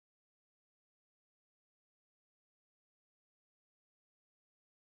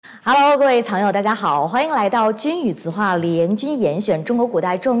Hello， 各位藏友，大家好，欢迎来到军语词话联军严选中国古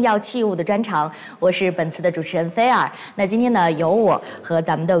代重要器物的专场，我是本次的主持人菲尔。那今天呢，由我和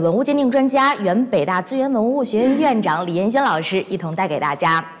咱们的文物鉴定专家、原北大资源文物学院院长李彦先老师一同带给大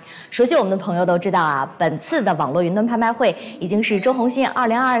家。熟悉我们的朋友都知道啊，本次的网络云端拍卖会已经是中红信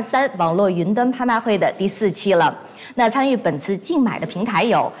2023网络云端拍卖会的第4期了。那参与本次竞买的平台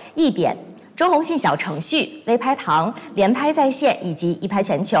有一点、中红信小程序、微拍堂、联拍在线以及一拍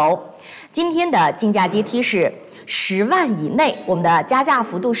全球。今天的竞价阶梯是10万以内，我们的加价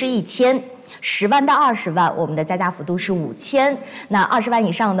幅度是1000；10万到20万，我们的加价幅度是5000。那20万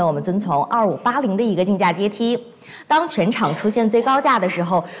以上呢，我们遵从2580的一个竞价阶梯。当全场出现最高价的时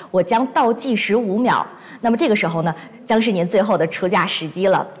候，我将倒计时5秒。那么这个时候呢，将是您最后的出价时机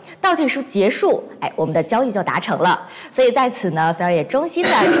了。倒计时结束，我们的交易就达成了。所以在此呢，菲儿也衷心的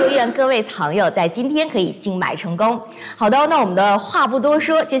祝愿各位藏友在今天可以竞买成功。好的，那我们的话不多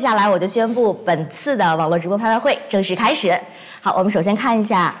说，接下来我就宣布本次的网络直播拍卖会正式开始。好，我们首先看一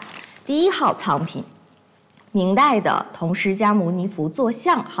下第1号藏品，明代的铜释迦牟尼佛坐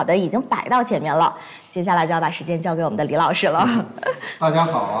像。好的，已经摆到前面了。接下来就要把时间交给我们的李老师了。大家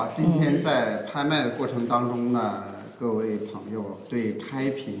好啊！今天在拍卖的过程当中呢，各位朋友对拍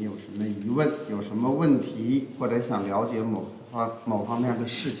品有什么疑问、有什么问题，或者想了解某方面的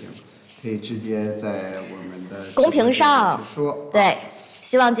事情，可以直接在我们的公屏上说。对，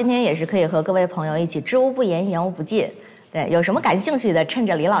希望今天也是可以和各位朋友一起知无不言，言无不尽。对，有什么感兴趣的，趁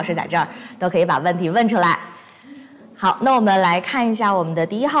着李老师在这儿，都可以把问题问出来。好，那我们来看一下我们的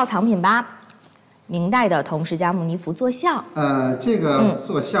第1号藏品吧。明代的铜释迦牟尼佛坐像。这个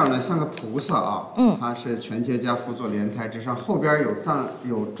坐像呢，像个菩萨啊，它是全阶加辅佐莲台之上，后边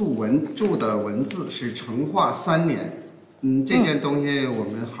有注的文字是成化3年。这件东西我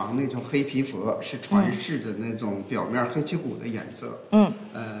们行内叫黑皮佛，是传世的那种表面黑漆骨的颜色。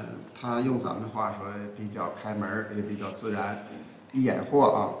它用咱们话说比较开门，也比较自然，掩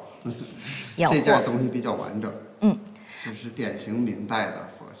惑啊。这件东西比较完整。这是典型明代的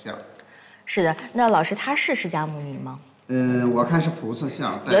佛像。是的，那老师他是释迦牟尼吗？我看是菩萨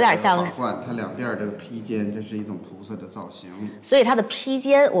像，有点像法冠，它两边这个披肩，这是一种菩萨的造型。所以它的披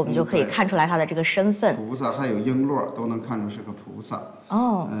肩，我们就可以看出来它的这个身份。菩萨还有璎珞，都能看出是个菩萨。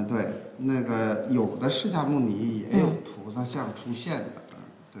哦。对，那个有的释迦牟尼也有菩萨像出现的，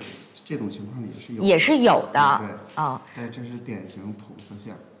对，这种情况也是有的。也是有的。对。哦。对，这是典型菩萨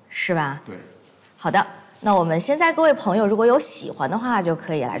像。是吧？对。好的，那我们现在各位朋友如果有喜欢的话，就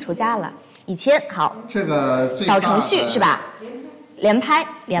可以来出价了。1000，好，这个小程序是吧？连拍，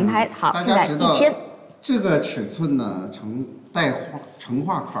好，现在1000。这个尺寸呢，成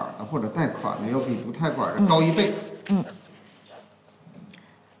画款的或者带款的，要比不带款的高1倍。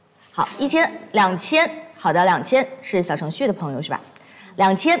好，1000、2000，好的，2000是小程序的朋友是吧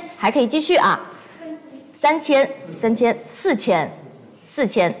？2000还可以继续啊，3000、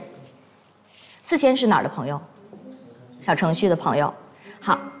4000是哪儿的朋友？小程序的朋友。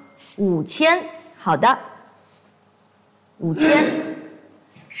好。5000，好的，5000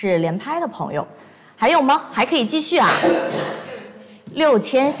是连拍的朋友，还有吗？还可以继续啊。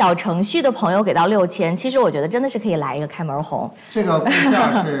6000小程序的朋友给到6000，其实我觉得真的是可以来一个开门红。这个估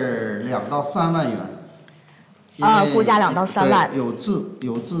价是2到3万元。估价2到3万。有字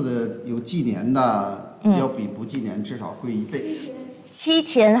的，有纪年的，要比不纪年至少贵1倍。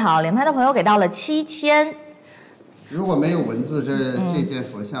7000，好，连拍的朋友给到了7000。如果没有文字，这件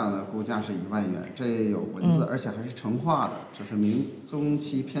佛像呢，估价是1万元。这有文字，而且还是成画的，这是明中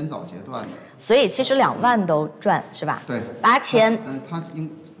期偏早阶段的。所以其实2万都赚是吧？对。8000。它应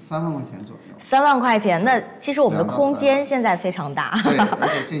3万块钱左右。3万块钱，那其实我们的空间现在非常大。对，而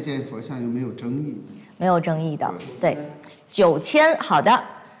且这件佛像又没有争议。没有争议的，对。9000，好的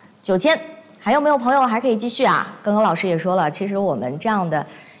，9000，还有没有朋友还可以继续啊？刚刚老师也说了，其实我们这样的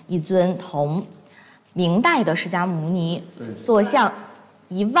一尊明代的释迦牟尼坐像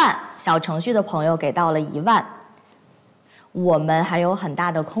1万，小程序的朋友给到了1万，我们还有很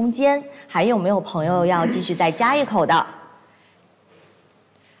大的空间，还有没有朋友要继续再加一口的？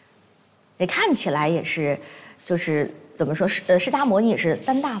也看起来也是，就是怎么说，释迦牟尼也是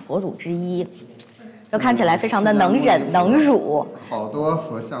3大佛祖之一，就看起来非常的能忍能辱。好多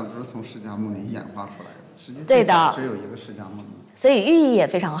佛像都是从释迦牟尼演化出来的，实际对的，只有一个释迦牟尼。所以寓意也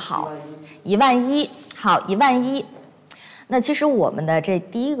非常好，11000，好，11000。那其实我们的这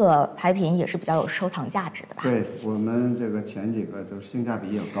第一个拍品也是比较有收藏价值的吧？对，我们这个前几个就是性价比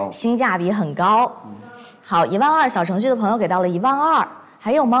也高，性价比很高。好，12000，小程序的朋友给到了12000，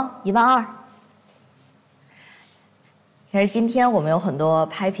还有吗？12000。其实今天我们有很多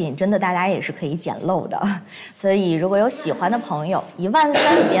拍品，真的大家也是可以捡漏的，所以如果有喜欢的朋友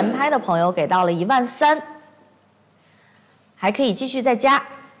，13000连拍的朋友给到了13000，还可以继续再加，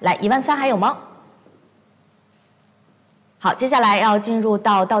来13000还有吗？好，接下来要进入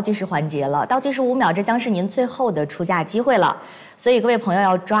到倒计时环节了，倒计时5秒，这将是您最后的出价机会了，所以各位朋友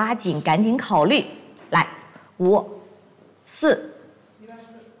要抓紧，赶紧考虑，来5、4。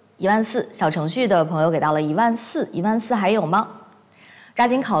14000，小程序的朋友给到了14000，14000还有吗？抓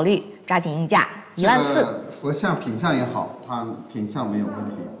紧考虑，抓紧议价，14000。佛像品相也好，它品相没有问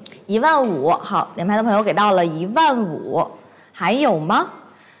题。15000，好，连拍的朋友给到了15000，还有吗？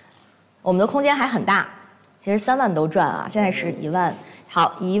我们的空间还很大，其实3万都赚啊，现在是1万，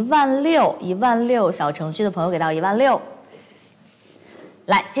好，16000，16000，小程序的朋友给到16000。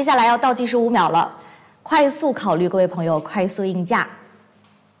来，接下来要倒计时5秒了，快速考虑，各位朋友，快速应价。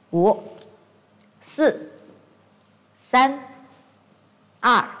5、4、3、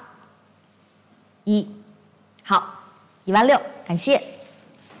2、1，好，16000，感谢。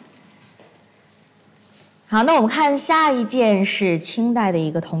好，那我们看下一件是清代的一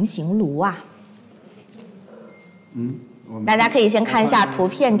个铜型炉啊。大家可以先看一下图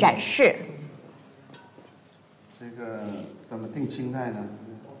片展示。这个怎么定清代呢？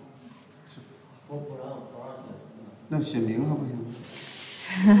那写名还不行吗？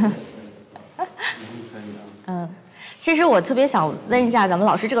其实我特别想问一下咱们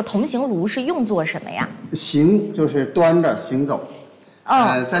老师，这个铜型炉是用作什么呀？行就是端着行走。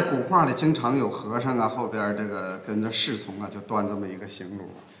在古画里经常有和尚啊，后边这个跟着侍从啊，就端这么一个行炉。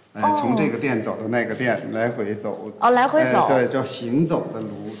从这个店走到那个店，来回走。来回走。对，叫行走的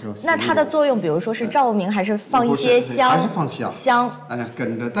炉，叫。那它的作用，比如说是照明，还是放一些香？还是放香。香。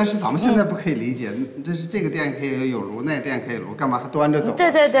跟着。但是咱们现在不可以理解，这个店可以有炉，那个店可以炉，干嘛还端着走？对。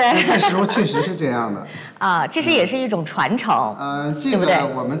那时候确实是这样的。其实也是一种传承。这个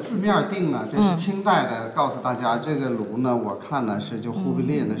我们字面定呢，这是清代的，告诉大家这个炉呢，我看呢是就忽必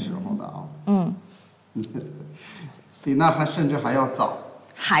烈那时候的啊。比那甚至还要早。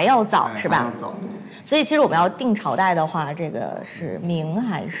还要早是吧？还要早。所以其实我们要定朝代的话，这个是明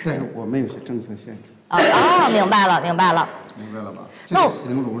还是？但是我们有些政策限制。明白了。明白了吧？这个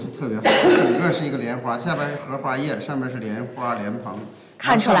行炉是特别好，整个是一个莲花，下边是荷花叶，上面是莲花莲蓬，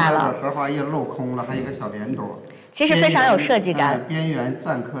看出来了。荷花叶镂空了，还有一个小莲朵。其实非常有设计感。边缘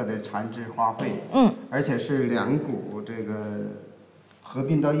錾刻的缠枝花卉。而且是两股这个合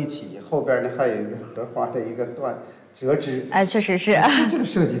并到一起，后边呢还有一个荷花的一个段。折枝，确实是。这个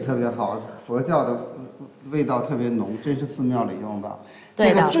设计特别好，佛教的味道特别浓，真是寺庙里用的。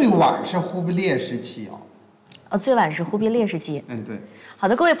这个最晚是忽必烈时期最晚是忽必烈时期。对。好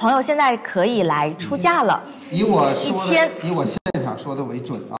的，各位朋友，现在可以来出价了。以我现场说的为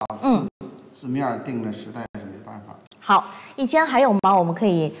准啊。字面定的实在是没办法。好，1000还有吗？我们可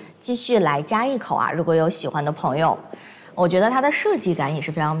以继续来加一口啊，如果有喜欢的朋友。我觉得它的设计感也是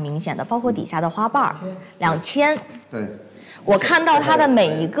非常明显的，包括底下的花瓣，2000。对，我看到它的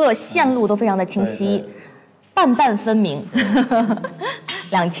每一个线路都非常的清晰，瓣瓣分明。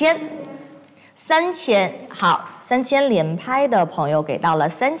2000、3000，好，3000连拍的朋友给到了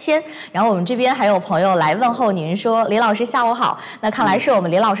3000，然后我们这边还有朋友来问候您说，李老师下午好，那看来是我们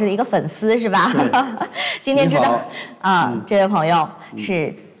李老师的一个粉丝是吧？今天知道这位朋友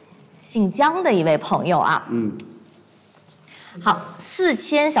是姓姜的一位朋友啊。好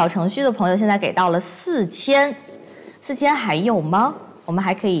，4000小程序的朋友现在给到了4000还有吗？我们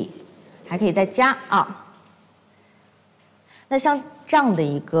还可以再加啊。那像这样的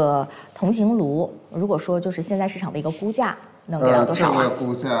一个铜型炉，如果说就是现在市场的一个估价，能给到多少啊？这个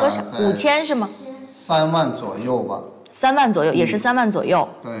估价多少？5000是吗？3万左右吧。3万左右，也是3万左右。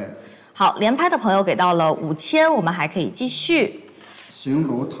对。好，连拍的朋友给到了5000，我们还可以继续。型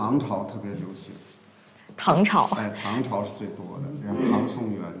炉唐朝特别流行。唐朝，唐朝是最多的，像唐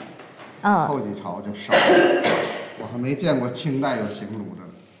宋元，后几朝就少。我还没见过清代有行炉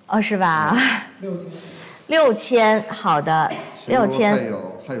的。是吧？6000，好的，6000。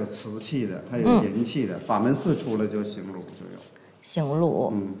还有瓷器的，还有银器的，法门寺出了就行炉就有。行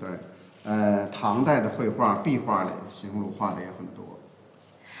炉。对。唐代的绘画、壁画里行炉画的也很多。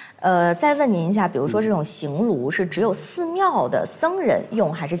再问您一下，比如说这种行炉是只有寺庙的僧人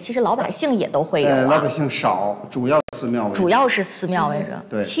用，还是其实老百姓也都会有老百姓少，主要寺庙为主。主要是寺庙为主。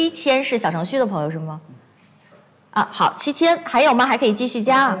对。7000是小程序的朋友是吗？好，7000还有吗？还可以继续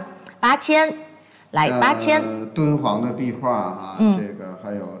加。8000，来8000。敦煌的壁画这个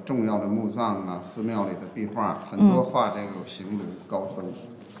还有重要的墓葬寺庙里的壁画，很多画这个行炉高僧。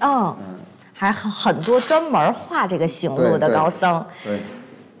还很多专门画这个行炉的高僧。对。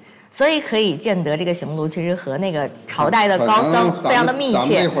所以可以见得这个行炉其实和那个朝代的高僧非常的密切。咱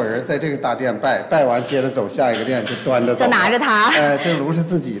们那会儿在这个大殿拜完，接着走下一个殿就端着走，就拿着它。这炉是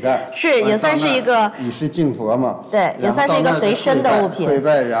自己的，是也算是一个以示敬佛嘛。对，也算是一个随身的物品。跪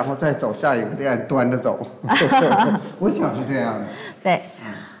拜，然后再走下一个殿端着走。我想是这样的。对，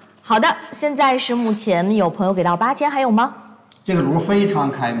好的，现在是目前有朋友给到8000，还有吗？这个炉非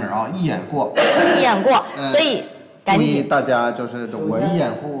常开门啊，一眼过。一眼过，所以。注意，大家就是我一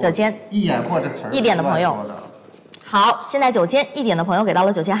眼户9000，一眼过这词儿，一点的朋友。好，现在9000，一点的朋友给到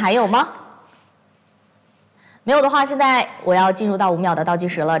了9000，还有吗？没有的话，现在我要进入到5秒的倒计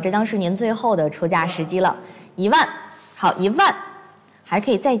时了，这将是您最后的出价时机了。1万，好，1万，还可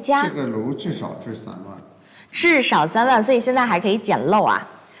以再加。这个炉至少值3万，至少3万，所以现在还可以捡漏啊，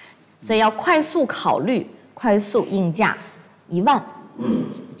所以要快速考虑，快速应价，1万。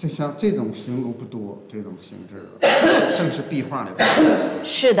就像这种形炉不多，这种形制的，正是壁画的。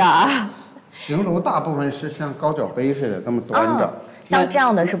是的，形炉大部分是像高脚杯似的这么端着，像这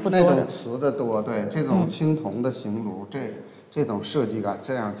样的是不多的。那种瓷的多，对，这种青铜的形炉，这种设计感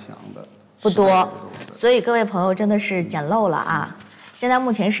这样强的不多，所以各位朋友真的是捡漏了啊！现在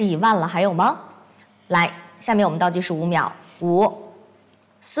目前是1万了，还有吗？来，下面我们倒计时5秒，5、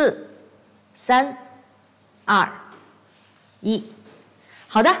4、3、2、1。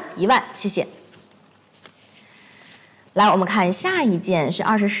好的，1万，谢谢。来，我们看下一件是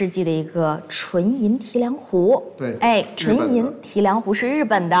20世纪的一个纯银提梁壶。对，哎，纯银提梁壶是日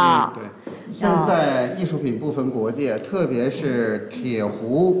本的。对，现在艺术品不分国界，特别是铁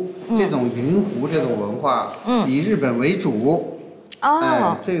壶这种银壶这种文化，以日本为主。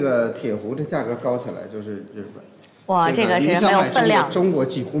哦，这个铁壶的价格高起来就是日本。哇，这个是很有分量。中国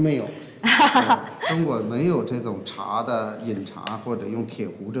几乎没有。中国没有这种茶的饮茶或者用铁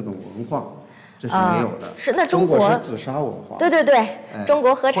壶这种文化，这是没有的。是那中国是紫砂文化。对对对，中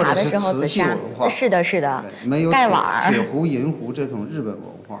国喝茶的时候紫砂文化。是的，是的。没有盖碗、铁壶、银壶这种日本文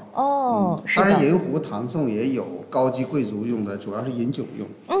化。哦，是的。当然，银壶唐宋也有高级贵族用的，主要是饮酒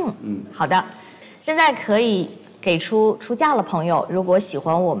用。好的，现在可以给出价了，朋友。如果喜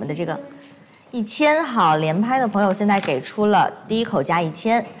欢我们的这个1000，好，连拍的朋友现在给出了第一口价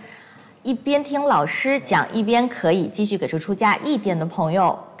1000。一边听老师讲，一边可以继续给出价。1点的朋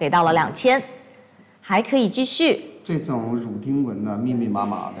友给到了2000，还可以继续。这种乳钉纹呢，密密麻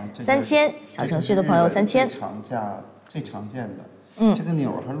麻的。3000，小程序的朋友3000。最常见的。这个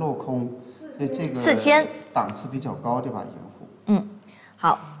钮还镂空，这个4000，档次比较高这把银壶。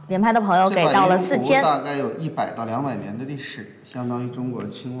好，连拍的朋友给到了4000。大概有100到200年的历史，相当于中国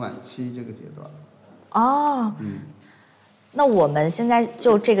清晚期这个阶段。哦。那我们现在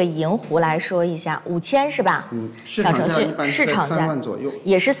就这个银壶来说一下，5000是吧？小程序市场价3万左右，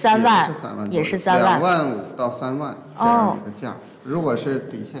也是3万，也是3万，2万5到3万这样一个价。如果是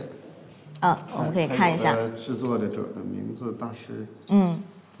底下，我们可以看一下制作者的名字、大师。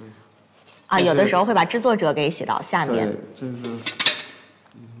有的时候会把制作者给写到下面。对，这个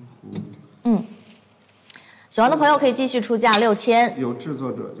银壶。喜欢的朋友可以继续出价6000。有制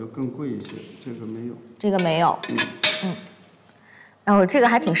作者就更贵一些，这个没有。这个没有。这个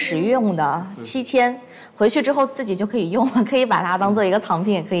还挺实用的，7000，回去之后自己就可以用了，可以把它当做一个藏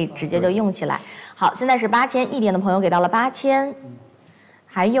品，也可以直接就用起来。好，现在是8000，一点的朋友给到了8000，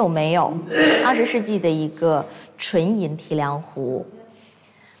还有没有？20世纪的一个纯银提梁壶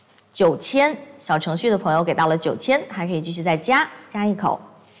，9000，小程序的朋友给到了9000，还可以继续再加一口。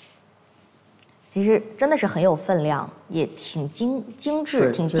其实真的是很有分量，也挺精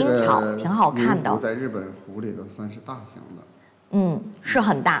致，挺精巧，挺好看的。在日本壶里头算是大型的。是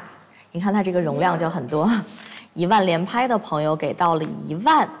很大，你看它这个容量就很多。1万连拍的朋友给到了1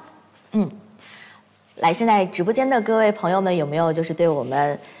万，来，现在直播间的各位朋友们有没有就是对我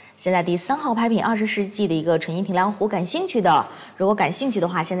们现在第3号拍品20世纪的一个纯银提梁壶感兴趣的？如果感兴趣的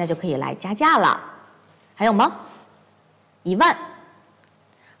话，现在就可以来加价了。还有吗？1万。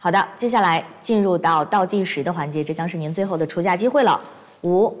好的，接下来进入到倒计时的环节，这将是您最后的出价机会了。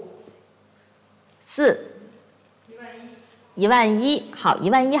5、4。11000，好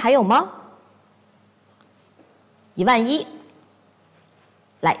，11000还有吗？11000，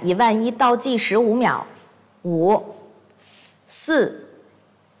来，11000倒计时5秒，5、4、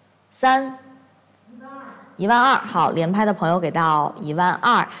3、12000，好，连拍的朋友给到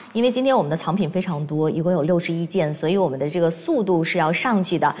12000，因为今天我们的藏品非常多，一共有61件，所以我们的这个速度是要上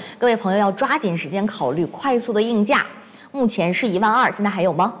去的，各位朋友要抓紧时间考虑，快速的应价。目前是12000，现在还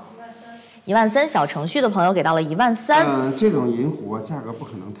有吗13000，小程序的朋友给到了13000。这种银壶啊，价格不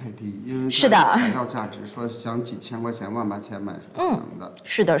可能太低，因为是的，材料价值说想几千块钱、18000买是不可能的。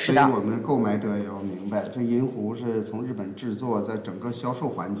是的，是的。所以我们购买者也要明白，这银壶是从日本制作，在整个销售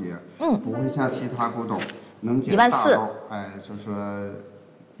环节，不会像其他古董能捡大漏。哎，就说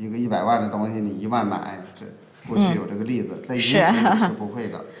一个100万的东西，你1万买，这过去有这个例子，在银壶是不会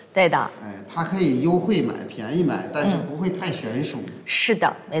的。对的。哎，它可以优惠买、便宜买，但是不会太悬殊。是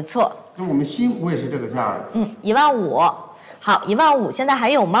的，没错。那我们新壶也是这个价的。15000。好，15000，现在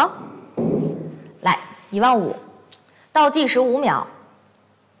还有吗？来，15000，倒计时5秒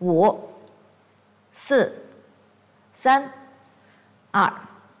，5、4、3、2、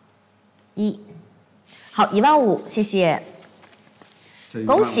1。好，15000，谢谢。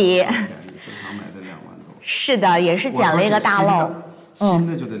恭喜！正常买的2万多。是的，也是捡了一个大漏。新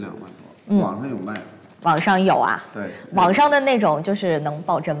的就得2万多，网上有卖。网上有啊？对。网上的那种就是能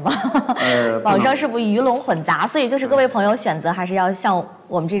保真吗？网上是不鱼龙混杂，所以就是各位朋友选择还是要像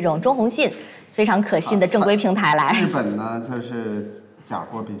我们这种中红信非常可信的正规平台来。日本呢，它是假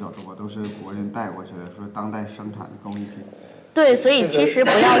货比较多，都是国人带过去的，说当代生产的工艺品。对，所以其实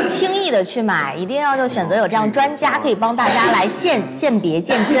不要轻易的去买，一定要就选择有这样专家可以帮大家来鉴别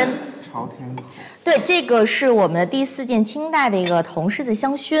鉴真。朝天口。对，这个是我们的第4件清代的一个铜狮子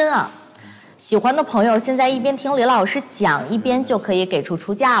香薰啊。喜欢的朋友现在一边听李老师讲，一边就可以给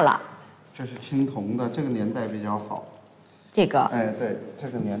出价了。这是青铜的，这个年代比较好。这个。哎，对，这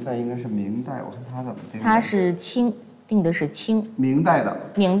个年代应该是明代，我看它怎么定的。它是清。定的是清，明代的，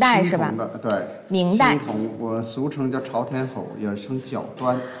明代是吧？对，明代。青铜，我俗称叫朝天吼，也称角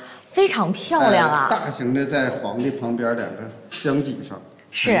端，非常漂亮啊！大型的在皇帝旁边2个香脊上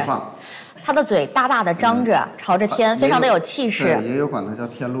是放，它的嘴大大的张着，朝着天，非常的有气势。也有管它叫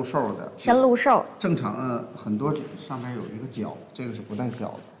天禄兽的。天禄兽。正常很多上面有一个角，这个是不带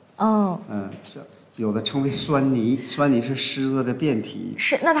角的。是。有的称为酸泥，酸泥是狮子的变体。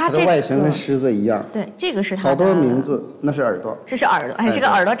是，那它这个外形跟狮子一样。对，这个是它。好多名字，那是耳朵。这是耳朵，哎，这个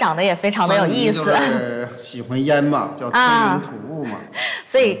耳朵长得也非常的有意思。就是喜欢烟嘛，叫吞云吐雾嘛。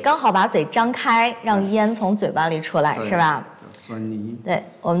所以刚好把嘴张开，让烟从嘴巴里出来，是吧？酸泥。对，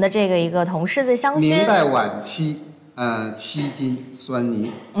我们的这个一个铜狮子香薰。明代晚期，7斤酸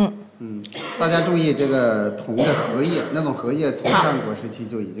泥。大家注意这个铜的荷叶，那种荷叶从上国时期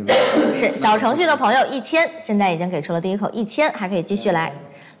就已经是小程序的朋友1000，现在已经给出了第一口1000，还可以继续来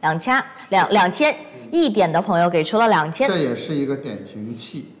2000，一点的朋友给出了2000，这也是一个典型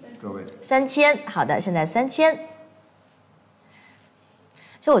器，各位3000，好的，现在3000，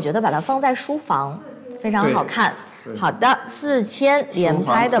就我觉得把它放在书房非常好看。好的，4000连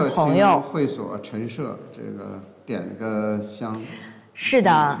拍的朋友，会所陈设这个点个香，是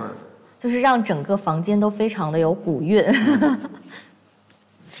的。就是让整个房间都非常的有古韵。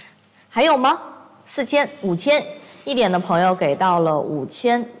还有吗？4000、5000，一点的朋友给到了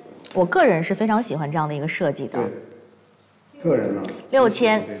5000，我个人是非常喜欢这样的一个设计的。对，个人呢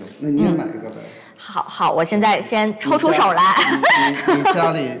？6000，那你也买一个呗。好，我现在先抽出手来。你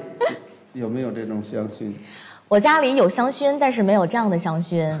家里有没有这种香薰？我家里有香薰，但是没有这样的香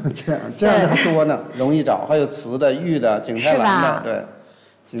薰。这样的还多呢，容易找，还有瓷的、玉的、景泰蓝的，对。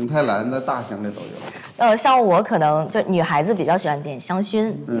景泰蓝的大型的都有。像我可能就女孩子比较喜欢点香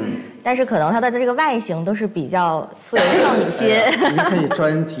薰，但是可能它的这个外形都是比较富有少女心。你可以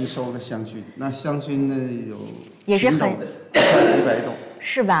专题收个香薰，那香薰呢也是很几百种，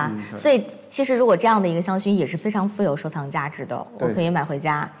是吧？所以其实如果这样的一个香薰也是非常富有收藏价值的，我可以买回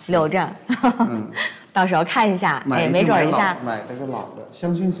家留着，到时候看一下，哎，没准一下买这个老的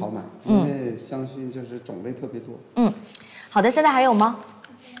香薰好买，因为香薰就是种类特别多。好的，现在还有吗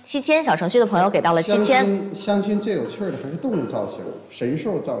？7000，小程序的朋友给到了7000。香薰最有趣的还是动物造型，神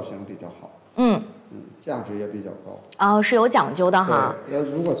兽造型比较好。价值也比较高。是有讲究的哈。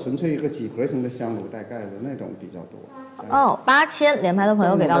如果纯粹一个几何型的香炉带盖的那种比较多。8000，连拍的朋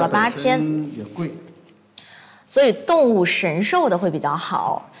友给到了8000。也贵。所以动物神兽的会比较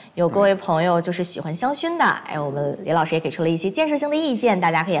好。有各位朋友就是喜欢香薰的，哎，我们李老师也给出了一些建设性的意见，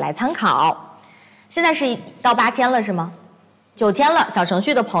大家可以来参考。现在是到8000了是吗？9000了，小程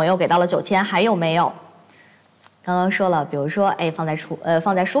序的朋友给到了9000，还有没有？刚刚说了，比如说，哎，放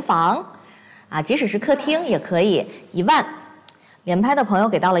在书房，即使是客厅也可以。1万，连拍的朋友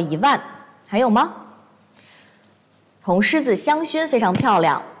给到了1万，还有吗？铜狮子香薰非常漂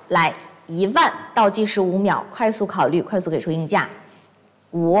亮，来1万，倒计时5秒，快速考虑，快速给出应价。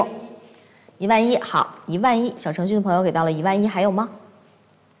5，11000，好，11000，小程序的朋友给到了11000，还有吗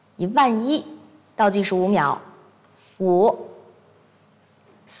？11000，倒计时5秒，5、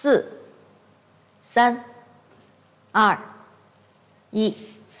4、3、2、1，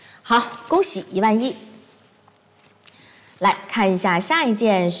好，恭喜11000。来看一下下一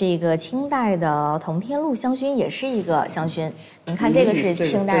件，是一个清代的同天禄香薰，也是一个香薰。您看这个是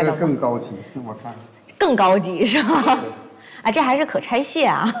清代的吗？这个更高级，我看。更高级是吧？啊，这还是可拆卸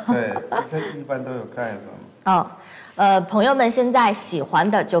啊。对，这一般都有盖子。朋友们现在喜欢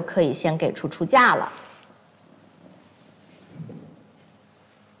的就可以先给出价了。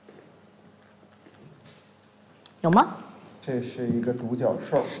有吗？这是一个独角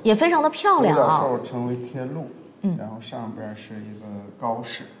兽，也非常的漂亮啊。独角兽称为天禄，然后上边是一个高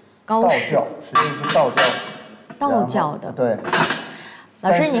士，高士，实际是道教，道教的。对。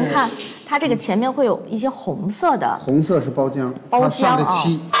老师，您看它这个前面会有一些红色的，红色是包浆，包浆啊，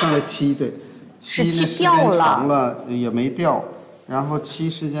上的漆，对，是漆掉了，长了也没掉，然后漆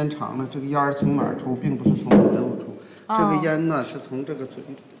时间长了，这个烟儿从哪儿出，并不是从门路出，这个烟呢是从这个嘴，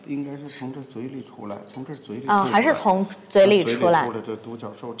应该是从这嘴里出来，从这嘴里还是从嘴里出来？这独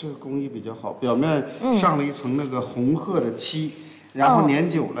角兽这个工艺比较好，表面上了一层那个红褐的漆，然后粘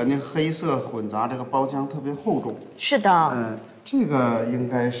久了，那黑色混杂这个包浆特别厚重。是的。这个应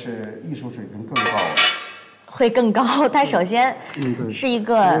该是艺术水平更高了。会更高，但首先是一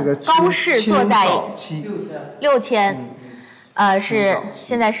个高士坐在6000，是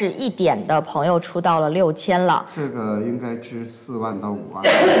现在是1点的朋友出到了6000了。这个应该值4万到5万。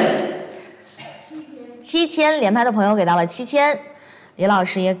7000连拍的朋友给到了7000，李老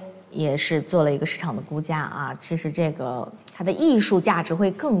师也是做了一个市场的估价啊。其实这个它的艺术价值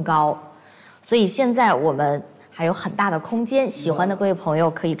会更高，所以现在我们还有很大的空间，喜欢的各位朋友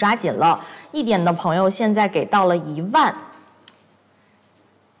可以抓紧了。1点的朋友现在给到了1万，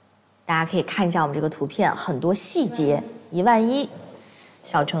大家可以看一下我们这个图片，很多细节。11000，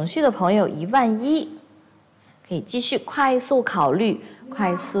小程序的朋友11000，可以继续快速考虑，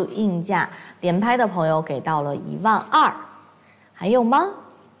快速应价。连拍的朋友给到了12000，还有吗？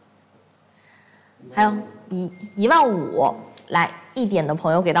还有15000，来。1点的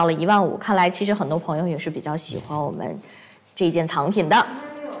朋友给到了15000，看来其实很多朋友也是比较喜欢我们这件藏品的。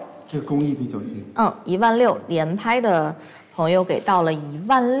这个工艺比较精。16000，连拍的朋友给到了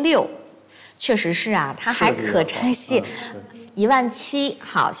16000，确实是啊，它还可拆卸。17000，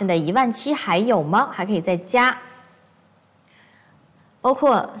好，现在17000还有吗？还可以再加。包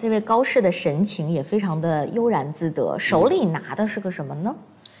括这位高士的神情也非常的悠然自得，手里拿的是个什么呢？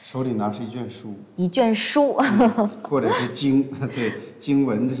手里拿是一卷书，一卷书，或者是经，对，经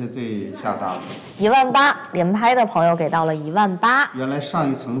文这是最恰当的。18000，连拍的朋友给到了18000。原来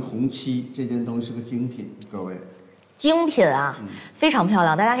上一层红漆，这件东西是个精品，各位。精品啊，非常漂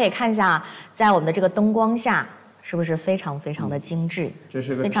亮，大家可以看一下，在我们的这个灯光下，是不是非常非常的精致？这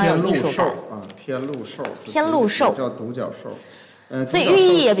是个非常有艺术感啊，天禄兽。天禄兽叫独角兽，所以寓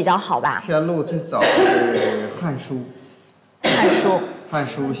意也比较好吧？天禄最早是《汉书》。汉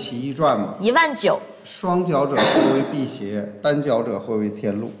书《习义传》嘛，19000，双脚者或为辟邪，单脚者或为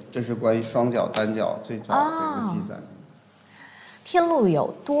天禄，这是关于双脚、单脚最早的一个记载。天禄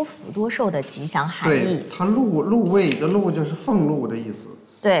有多福多寿的吉祥含义。对，它禄位的禄就是俸禄的意思。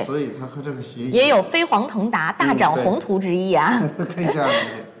对，所以它和这个谐音也有飞黄腾达、大展宏图之意啊。可以这样理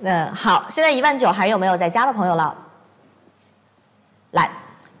解。好，现在19000还有没有在加的朋友了？来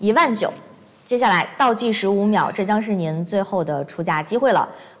，19000。接下来倒计15秒，这将是您最后的出价机会了，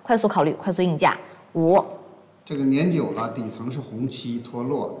快速考虑，快速应价。5，这个年久了，底层是红漆脱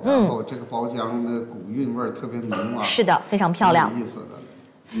落，然后这个包浆的古韵味特别浓啊。是的，非常漂亮。有意思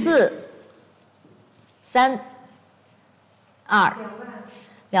4、的。3、2、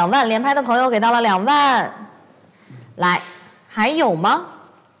2万，连拍的朋友给到了2万。来，还有吗？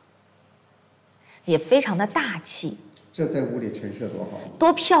也非常的大气。这在屋里陈设多好，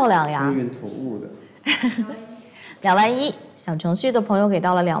多漂亮呀！吞云吐雾的。21000，小程序的朋友给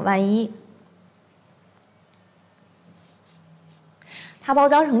到了21000。它包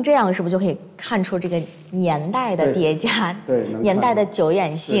浆成这样，是不是就可以看出这个年代的叠加？对，年代的久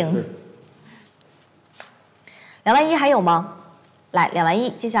远性。21000还有吗？来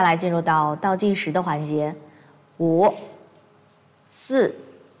，21000，接下来进入到倒计时的环节，5、4、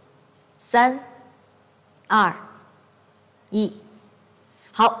3、2、1，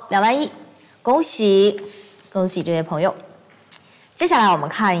好，21000，恭喜恭喜这位朋友。接下来我们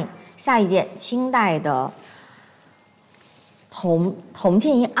看下一件清代的铜嵌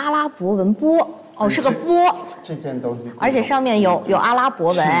银阿拉伯纹钵，哦，是个钵。这件东西，而且上面有阿拉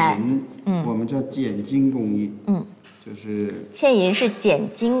伯纹，哎，我们叫剪金工艺，就是嵌银是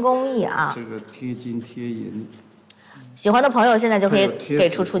剪金工艺啊。这个贴金贴银，喜欢的朋友现在就可以给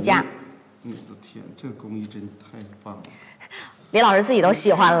出价。我的天，这个工艺真太棒了！李老师自己都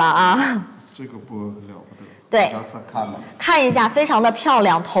喜欢了啊。这个钵了不得。对，相册看吧，看一下，非常的漂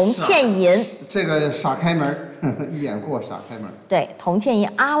亮，铜嵌银。这个傻开门，一眼过傻开门。对，铜嵌银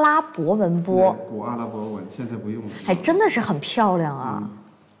阿拉伯纹波，古阿拉伯纹，现在不用了。还真的是很漂亮啊。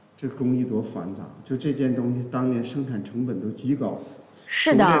这工艺多繁杂，就这件东西当年生产成本都极高。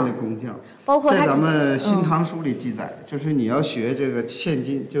是的，熟练的工匠，包括在咱们《新唐书》里记载，就是你要学这个嵌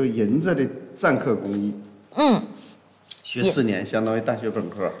金，就银子的錾刻工艺。学4年，相当于大学本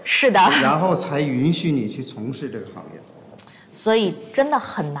科。是的。然后才允许你去从事这个行业。所以真的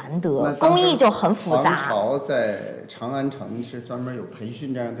很难得，工艺就很复杂。唐朝在长安城是专门有培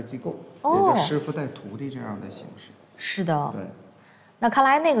训这样的机构，也就师傅带徒弟这样的形式。是的。对。那看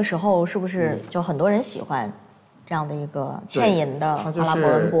来那个时候是不是就很多人喜欢这样的一个嵌银的阿拉伯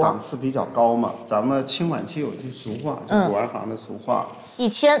纹波？档次比较高嘛。咱们清晚期有句俗话，就古玩行的俗话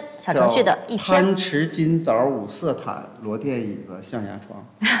，1000小程序的1000。贪池金枣五色毯，罗垫椅子象牙床。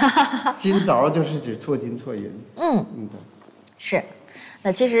金枣就是指错金错银。对。是，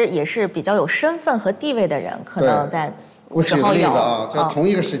那其实也是比较有身份和地位的人，可能在我举个例子啊，就同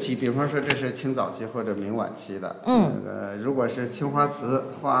一个时期，比方说这是清早期或者明晚期的，如果是青花瓷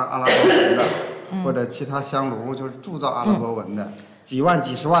画阿拉伯纹的，或者其他香炉就是铸造阿拉伯纹的，几万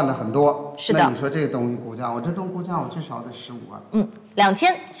几十万的很多。是的。那你说这个东西估价，我这东西估价我最少得15万。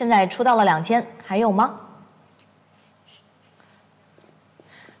2000，现在出到了2000，还有吗？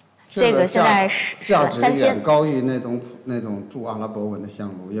这个现在是3000，远高于那种铸阿拉伯纹的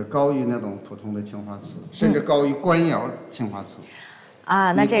香炉，也高于那种普通的青花瓷，甚至高于官窑青花瓷。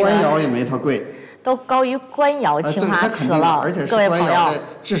啊，那这个官窑也没它贵，都高于官窑青花瓷了。而且是官窑的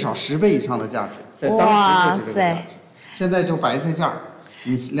至少10倍以上的价值，在当时就是这个价值。现在就白菜价，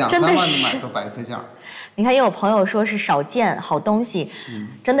你2、3万买都白菜价。你看，也有朋友说是少见好东西，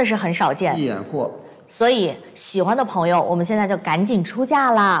真的是很少见，一眼货。所以喜欢的朋友，我们现在就赶紧出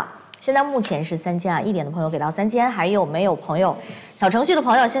价啦！现在目前是3000啊，一点的朋友给到3000，还有没有朋友？小程序的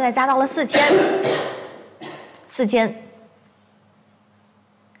朋友现在加到了4000，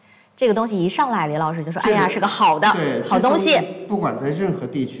这个东西一上来，李老师就说：“哎呀，是个好的好东西。”不管在任何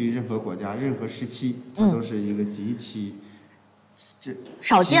地区、任何国家、任何时期，它都是一个极其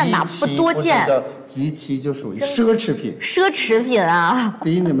少见吧，不多见。极其就属于奢侈品。奢侈品啊！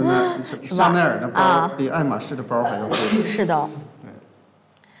比你们的香奈儿的包，比爱马仕的包还要贵。是的。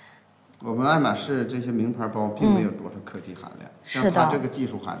我们爱马仕这些名牌包并没有多少科技含量，像它这个技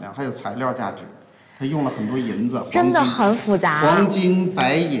术含量，还有材料价值，它用了很多银子，真的很复杂。黄金、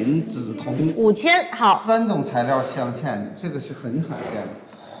白银、紫铜，5000好，3种材料镶嵌，这个是很罕见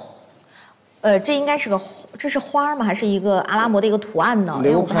的。这应该是这是花吗？还是一个阿拉伯的一个图案呢？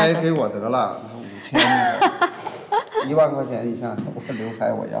流拍给我得了，5000。1万块钱以下，我流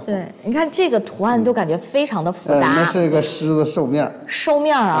拍我要。对，你看这个图案都感觉非常的复杂。那是一个狮子兽面。兽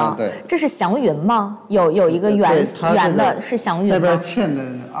面啊，对。这是祥云吗？有一个圆的，是祥云吗？那边嵌的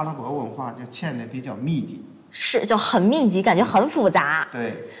阿拉伯文化就嵌的比较密集。是，就很密集，感觉很复杂。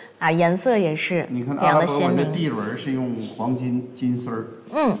对。啊，颜色也是你看阿拉伯纹的地轮是用黄金金丝儿，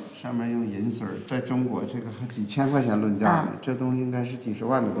上面用银丝儿，在中国这个还几千块钱论价呢，这东西应该是几十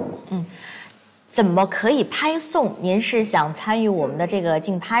万的东西。怎么可以拍送？您是想参与我们的这个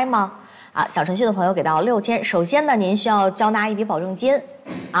竞拍吗？啊，小程序的朋友给到6000。首先呢，您需要交纳一笔保证金，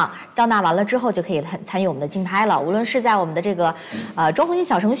啊，交纳完了之后就可以参与我们的竞拍了。无论是在我们的这个中红心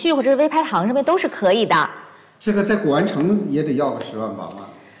小程序或者是微拍堂上面都是可以的。这个在古玩城也得要个10万8万。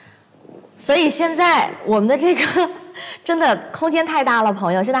所以现在我们的这个真的空间太大了，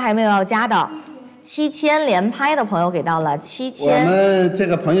朋友，现在还没有要加的。7000连拍的朋友给到了7000。我们这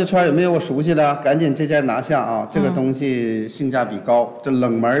个朋友圈有没有我熟悉的？赶紧这件拿下啊！这个东西性价比高，这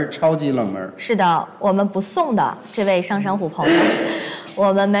冷门，超级冷门。是的，我们不送的，这位上山虎朋友，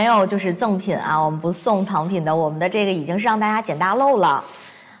我们没有就是赠品啊，我们不送藏品的，我们的这个已经是让大家捡大漏了。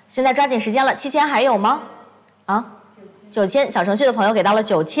现在抓紧时间了，7000还有吗？啊，9000，小程序的朋友给到了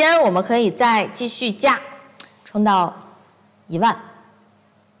9000，我们可以再继续加，冲到1万。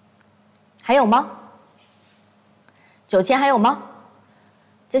还有吗？9000还有吗？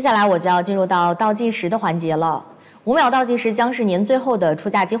接下来我就要进入到倒计时的环节了，5秒倒计时将是您最后的出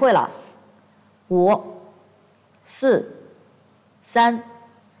价机会了。5、4、3、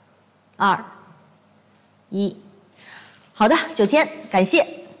2、1，好的，9000，感谢。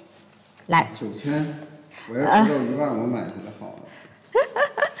来，9000，我要知道1万，我买回来好了。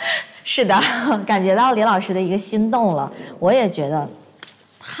是的，感觉到李老师的一个心动了，我也觉得。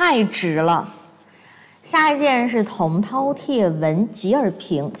太值了！下一件是铜饕餮纹吉尔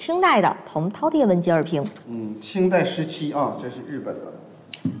瓶，清代的铜饕餮纹吉尔瓶。清代17啊，这是日本的。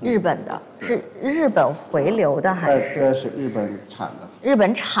日本的，是日本回流的还是？这是日本产的。日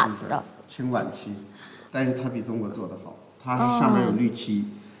本产的。清晚期。但是它比中国做得好，它上面有绿漆，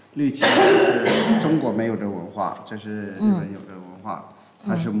绿漆是中国没有这文化，这是日本有这文化，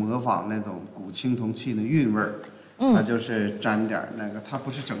它是模仿那种古青铜器的韵味儿，它就是沾点那个，它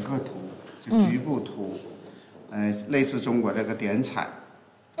不是整个涂，就局部涂，类似中国这个点彩，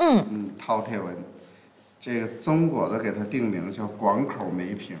饕餮纹，这个中国的给它定名叫广口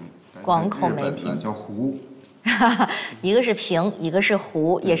梅瓶，广口梅瓶叫壶。一个是瓶，一个是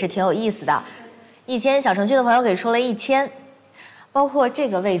壶，也是挺有意思的。1000，小程序的朋友给出了1000，包括这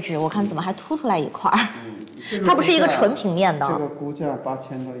个位置，我看怎么还凸出来一块儿。它不是一个纯平面的。这个估价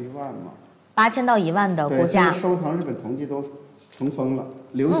8000到1万嘛。8000到1万的估价。对，收藏日本铜器都成风了，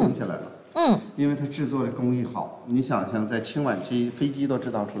流行起来了。因为它制作的工艺好，你想想，在清晚期，飞机都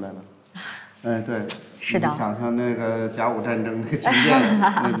制造出来了。对，是的。你想想那个甲午战争那个军舰，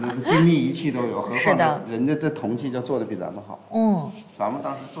那个精密仪器都有，何况人家的铜器就做的比咱们好。咱们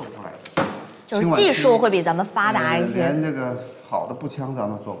当时做不出来，就是技术会比咱们发达一些。连那个好的步枪咱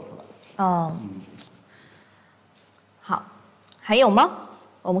都做不出来。好，还有吗？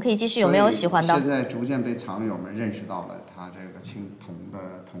我们可以继续，有没有喜欢的？现在逐渐被藏友们认识到了它这个青铜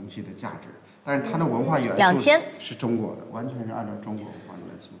的铜器的价值，但是它的文化元素2000是中国的，完全是按照中国文化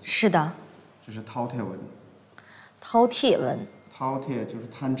元素。是的。这是饕餮纹。饕餮纹。饕餮就是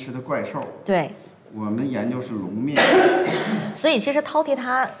贪吃的怪兽。对。我们研究是龙面。所以其实饕餮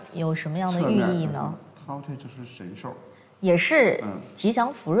它有什么样的寓意呢？饕餮就是神兽。也是吉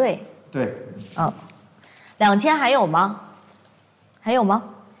祥福瑞。对。2000还有吗？还有吗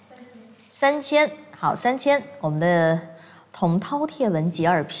？3000，好，3000，我们的铜饕餮纹结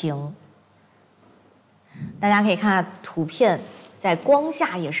耳瓶，大家可以看看图片，在光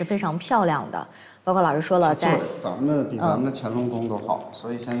下也是非常漂亮的。包括老师说了，在咱们比咱们的乾隆宫都好，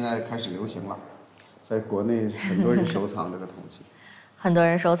所以现在开始流行了，在国内很多人收藏这个铜器。很多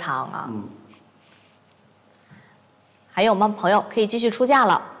人收藏啊。还有吗？朋友可以继续出价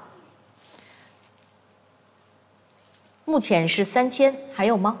了。目前是3000，还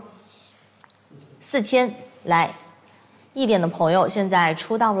有吗？4000，来，一点的朋友现在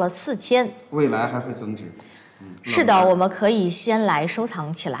出到了4000，未来还会增值。是的，我们可以先来收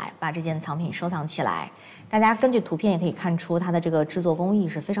藏起来，把这件藏品收藏起来。大家根据图片也可以看出，它的这个制作工艺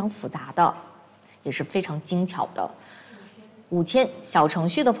是非常复杂的，也是非常精巧的。5000，小程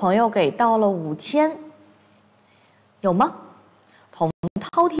序的朋友给到了5000，有吗？铜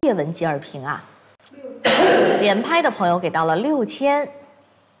饕餮纹结耳瓶啊。连拍的朋友给到了6000，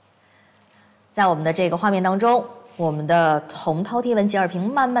在我们的这个画面当中，我们的铜饕餮纹结耳瓶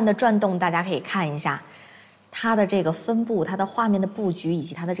慢慢的转动，大家可以看一下它的这个分布、它的画面的布局以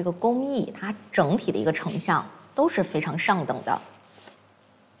及它的这个工艺，它整体的一个成像都是非常上等的。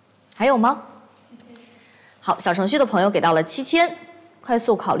还有吗？好，小程序的朋友给到了7000，快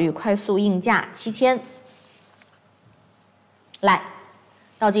速考虑，快速应价7000，来，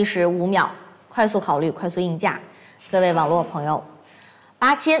倒计时5秒。快速考虑，快速应价，各位网络朋友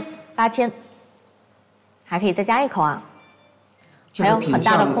，8000，还可以再加一口啊，还有很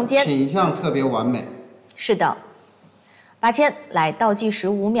大的空间，品相特别完美。是的，8000，来倒计时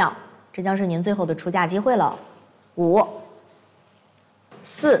5秒，这将是您最后的出价机会了，5、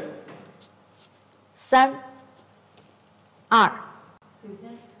4、3、2、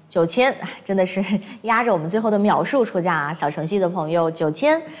9000，真的是压着我们最后的秒数出价啊！小程序的朋友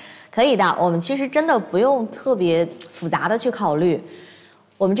9000。可以的，我们其实真的不用特别复杂的去考虑，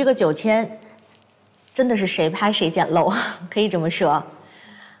我们这个9000真的是谁拍谁捡漏，可以这么说。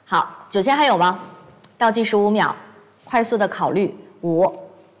好，9000还有吗？倒计时5秒，快速的考虑，5、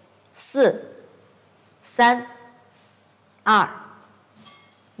4、3、2、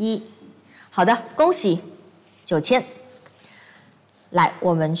1，好的，恭喜9000。来，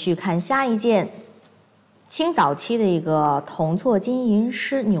我们去看下一件。清早期的一个铜错金银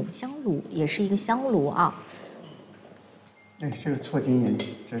狮扭香炉，也是一个香炉啊。对，这个错金银，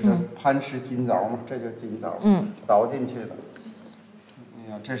这叫攀石金凿嘛，这就是金凿，凿进去的。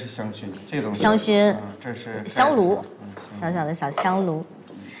哎呀，这是香薰，这东西。香薰，这是香炉，小小的小香炉。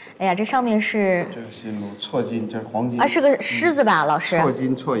哎呀，这上面是。这是金炉，错金，这是黄金。啊，是个狮子吧，老师？错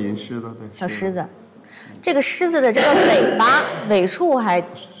金错银狮子，对。小狮子，这个狮子的这个尾巴尾处还。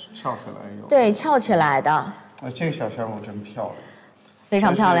翘起来有。对，翘起来的。这个小香炉真漂亮。非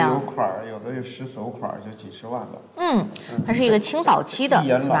常漂亮。有款儿，有的有10手款就几十万了。它是一个清早期的，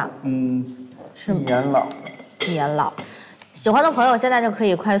是吧？是一眼老。一眼老，喜欢的朋友现在就可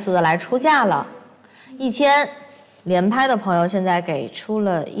以快速的来出价了。1000，连拍的朋友现在给出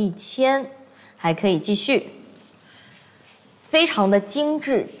了1000，还可以继续。非常的精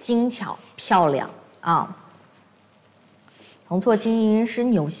致、精巧、漂亮啊！铜错金银是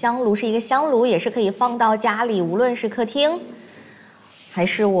扭香炉，是一个香炉，也是可以放到家里，无论是客厅，还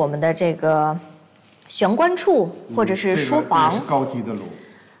是我们的这个玄关处，或者是书房。这个也是高级的炉。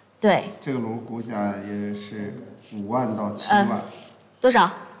对。这个炉估价也是5万到7万。多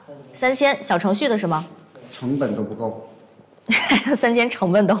少？3000，小程序的是吗？成本都不够。3000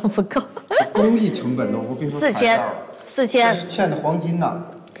成本都不够。工艺成本都不够。4000。这是嵌的黄金呐。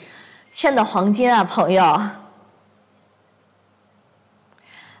嵌的黄金啊，朋友。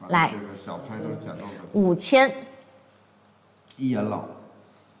来，这个小拍都是简陋的。5000，一眼老。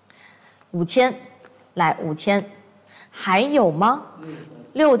5000，来5000，还有吗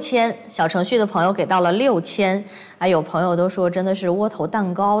？6000，小程序的朋友给到了6000，还有朋友都说真的是窝头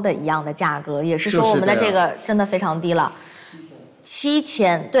蛋糕的一样的价格，也是说我们的这个真的非常低了。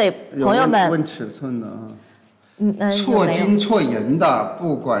7000，对，朋友们。问尺寸的啊。错金错银的，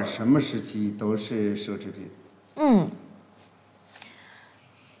不管什么时期都是奢侈品。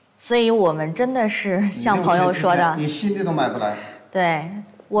所以我们真的是像朋友说的，你新的都买不来。对，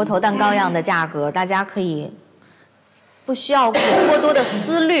窝头蛋糕一样的价格，大家可以不需要有过多的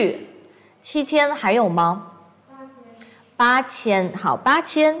思虑。7000还有吗？8000，好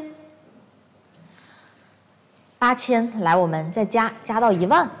，8000，来，我们再加到1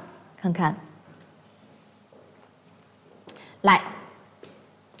万，看看。来，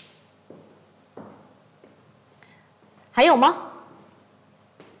还有吗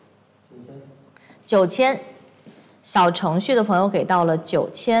？9000，小程序的朋友给到了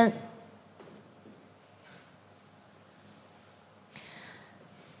9000。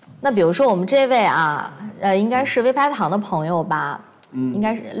那比如说我们这位啊，应该是微拍堂的朋友吧？应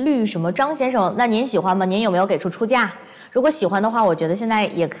该是绿什么张先生，那您喜欢吗？您有没有给出价？如果喜欢的话，我觉得现在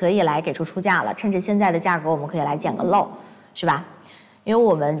也可以来给出价了，趁着现在的价格，我们可以来捡个漏，是吧？因为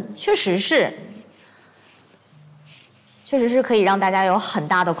我们确实是可以让大家有很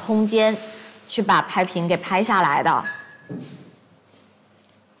大的空间去把拍屏给拍下来的，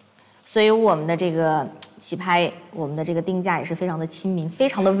所以我们的这个起拍，我们的这个定价也是非常的亲民，非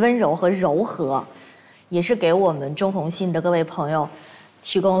常的温柔和柔和，也是给我们中红信的各位朋友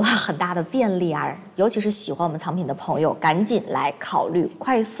提供了很大的便利啊！尤其是喜欢我们藏品的朋友，赶紧来考虑，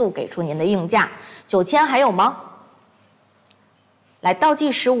快速给出您的应价。9000还有吗？来倒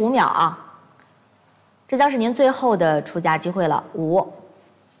计15秒啊！这将是您最后的出价机会了。5、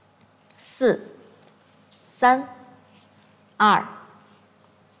4、3、2、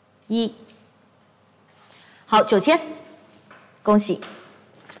1，好，9000，恭喜！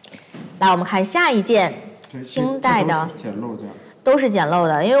来，我们看下一件清代的，都是简陋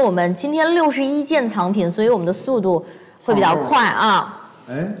的，因为我们今天61件藏品，所以我们的速度会比较快啊。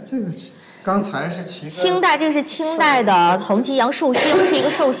哎，这个刚才是清代，这个是清代的铜旗阳寿星，是一个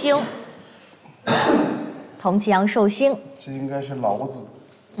寿星。铜旗阳寿星，这应该是老子。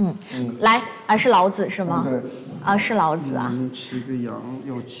来啊，是老子是吗？对。啊，是老子啊。骑个羊，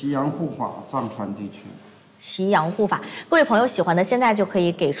有骑羊护法，藏传地区。骑羊护法，各位朋友喜欢的，现在就可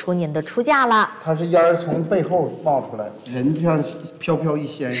以给出您的出价了。它是烟儿从背后冒出来，人像飘飘一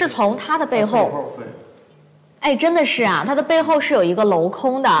仙。是从它的背后。对。哎，真的是啊，它的背后是有一个镂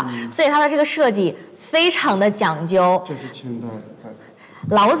空的，所以它的这个设计非常的讲究。这是清代的。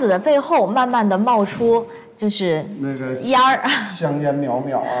老子的背后慢慢的冒出就是那个烟儿，香烟袅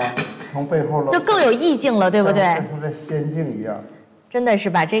袅啊，从背后就更有意境了，对不对？像它的仙境一样。真的是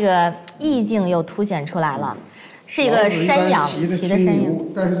把这个意境又凸显出来了，是一个山羊，骑的山羊，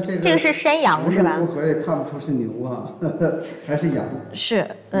但是这个是山羊是吧？如何也看不出是牛啊，还是羊。是，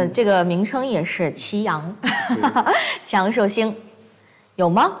这个名称也是骑羊，骑羊寿星，有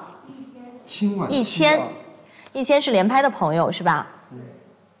吗？1000是连拍的朋友是吧？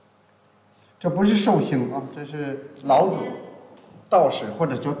这不是寿星啊，这是老子，道士或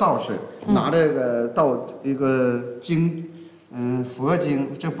者叫道士，拿这个一个经。佛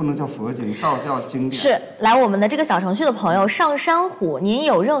经，这不能叫佛经，道教经典。是，来我们的这个小程序的朋友上山虎，您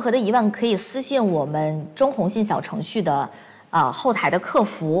有任何的疑问可以私信我们中红信小程序的后台的客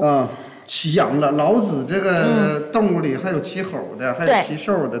服。骑羊了，老子这个动物里还有骑猴的，还有骑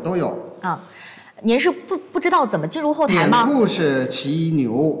兽的都有。您是不知道怎么进入后台吗？典故是骑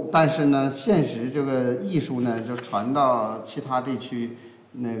牛，但是呢，现实这个艺术呢，就传到其他地区，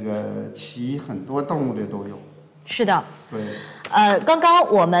那个骑很多动物的都有。是的。对，刚刚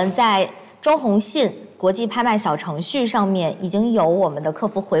我们在中红信国际拍卖小程序上面已经有我们的客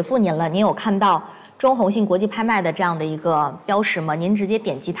服回复您了，您有看到中红信国际拍卖的这样的一个标识吗？您直接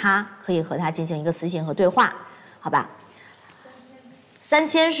点击它，可以和它进行一个私信和对话，好吧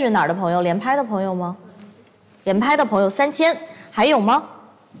？3000是哪儿的朋友？连拍的朋友吗？连拍的朋友3000，还有吗？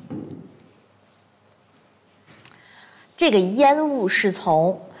这个烟雾是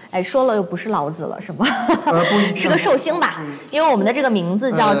从，哎，说了又不是老子了，是吗？不是个寿星吧？因为我们的这个名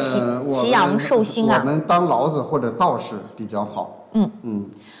字叫祁阳寿星啊。我们当老子或者道士比较好。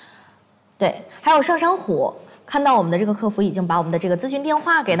对，还有上山虎。看到我们的这个客服已经把我们的这个咨询电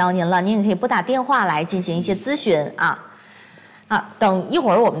话给到您了，您也可以拨打电话来进行一些咨询啊。等一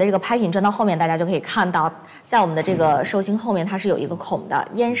会儿我们的这个拍品转到后面，大家就可以看到，在我们的这个寿星后面它是有一个孔的，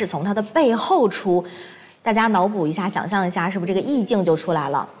烟是从它的背后出。大家脑补一下，想象一下，是不是这个意境就出来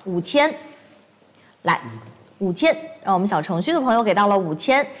了？5000，来，5000，让我们小程序的朋友给到了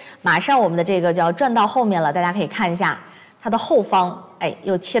5000，马上我们的这个就要转到后面了，大家可以看一下。它的后方，哎，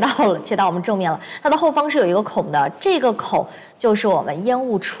又切到我们正面了。它的后方是有一个孔的，这个孔就是我们烟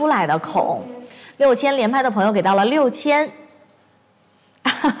雾出来的孔。6000连拍的朋友给到了6000，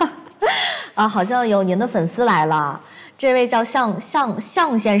啊，好像有您的粉丝来了。这位叫向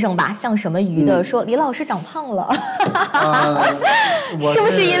先生吧，向什么鱼的说李老师长胖了，是不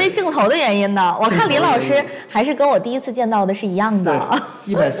是因为镜头的原因呢？我看李老师还是跟我第一次见到的是一样的。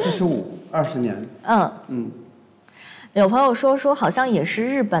对，145，20年。有朋友说好像也是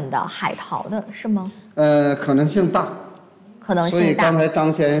日本的海淘的，是吗？可能性大。可能性大。所以刚才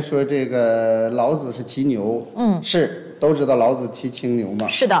张先生说这个老子是骑牛，是都知道老子骑青牛嘛？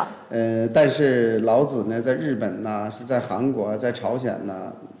是的。但是老子呢，在日本呢，是在韩国，在朝鲜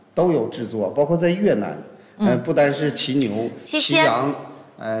呢都有制作，包括在越南，不单是骑牛、骑羊，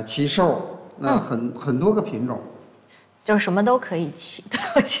骑兽，那很多个品种。就是什么都可以骑，都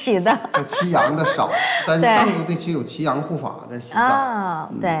有骑的。骑羊的少，但是藏族地区有骑羊护法在西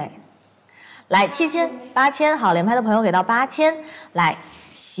藏。对。来7000、8000，好，连拍的朋友给到8000。来，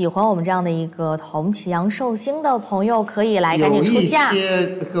喜欢我们这样的一个铜祁阳寿星的朋友，可以来赶紧出价。有一些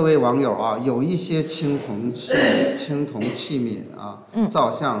各位网友啊，有一些青铜器皿啊，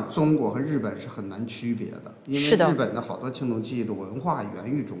造像中国和日本是很难区别的，因为日本的好多青铜器的文化源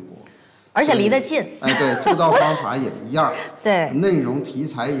于中国。而且离得近，对，铸造方法也一样，对，内容题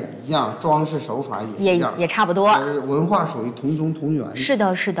材也一样，装饰手法也一样，也差不多。文化属于同宗同源，是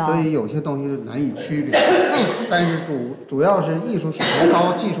的，是的。所以有些东西难以区别，但是主要是艺术水平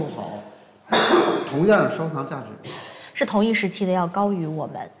高，技术好，同样有收藏价值。是同一时期的要高于我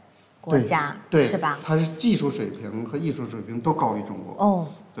们国家，对，是吧？它是技术水平和艺术水平都高于中国。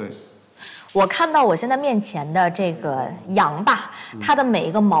对。我看到我现在面前的这个羊吧，它的每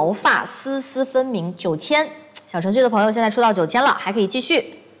一个毛发丝丝分明。9000，小程序的朋友现在出到9000了，还可以继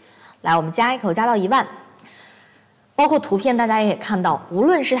续。来，我们加一口，加到1万。包括图片，大家也看到，无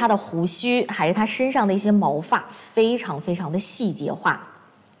论是它的胡须，还是它身上的一些毛发，非常非常的细节化，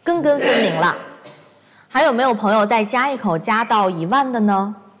根根分明了。还有没有朋友再加一口，加到1万的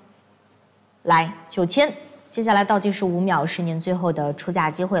呢？来，9000。接下来倒计时5秒，是您最后的出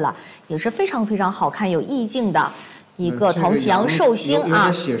价机会了，也是非常非常好看、有意境的一个铜祁阳寿星啊，有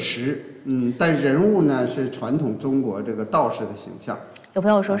点写实，但人物呢是传统中国这个道士的形象。有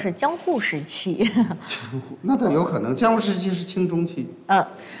朋友说是江户时期，那倒有可能，江户时期是清中期。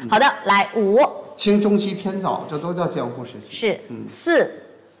好的，来5，清中期偏早，这都叫江户时期。是，4、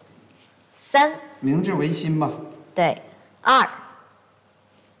3，明治维新吧。对，2、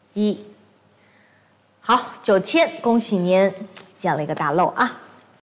1。好，9000，恭喜您捡了一个大漏啊！